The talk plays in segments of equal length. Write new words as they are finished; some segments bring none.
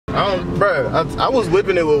Bruh, I was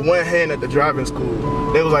whipping it with one hand at the driving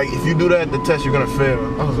school. They was like, if you do that at the test, you're gonna fail.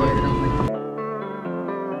 I was like,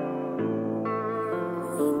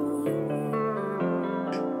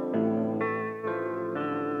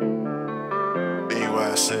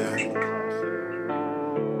 LeanYSL.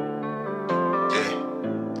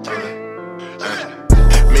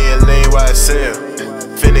 Me and LeanYSL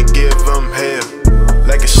finna give them hell.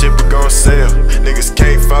 Like a ship we gon' sail. Niggas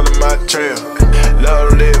can't follow my trail.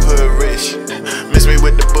 Lord live hood rich. Miss me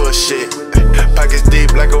with the bullshit. Pockets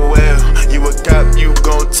deep like a whale. You a cop, you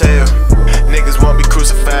gon' tell. Niggas won't be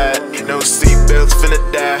crucified. No seatbelts finna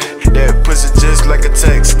die. That pussy just like a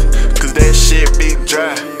text. Cause that shit be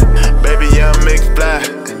dry. Baby, I'm McFly.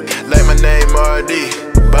 Like my name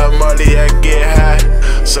RD. Bob Marley, I get high.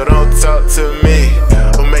 So don't talk to me.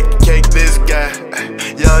 Who make the cake, this guy?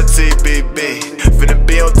 Young TBB. Finna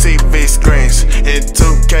be on TV screens in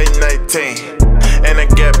 2K19. And I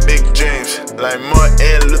got big dreams, like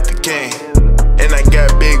Martin Luther King. And I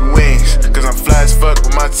got big wings, cause I'm fly as fuck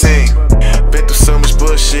with my team. Been through so much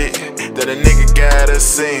bullshit that a nigga gotta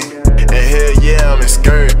sing. And hell yeah, I'm in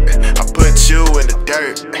skirt. I put you in the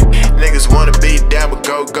dirt. Niggas wanna be down with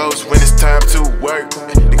go-go's when it's time to work.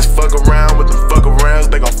 Niggas fuck around with them fuck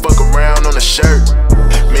arounds, they gon' fuck around on the shirt.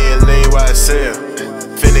 Me and LeanYSL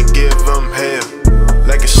finna give them hell.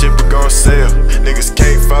 Like a ship we gon' sail. Niggas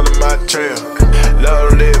can't follow my trail.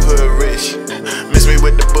 Lord live hood rich. Miss me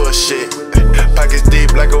with the bullshit. Pockets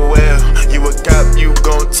deep like a whale. You a cop, you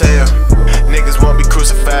gon' tell. Niggas won't be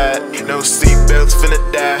crucified. No seatbelts finna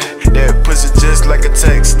die. That pussy just like a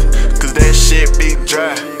text. Cause that shit be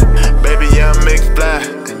dry. Baby, I'm McFly.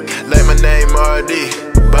 Like my name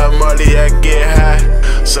RD. Bob Marley, I get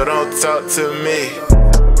high. So don't talk to me.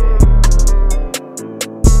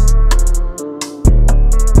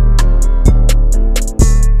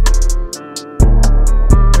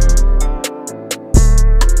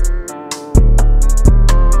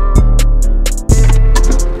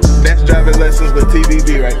 driving lessons with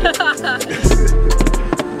TBB right there.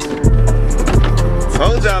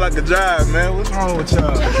 Told y'all I could drive, man. What's wrong with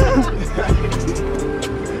y'all?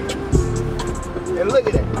 And look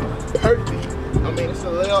at that. Perfect. I mean, it's a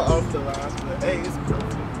little off the line, but hey, it's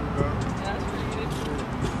perfect, bro.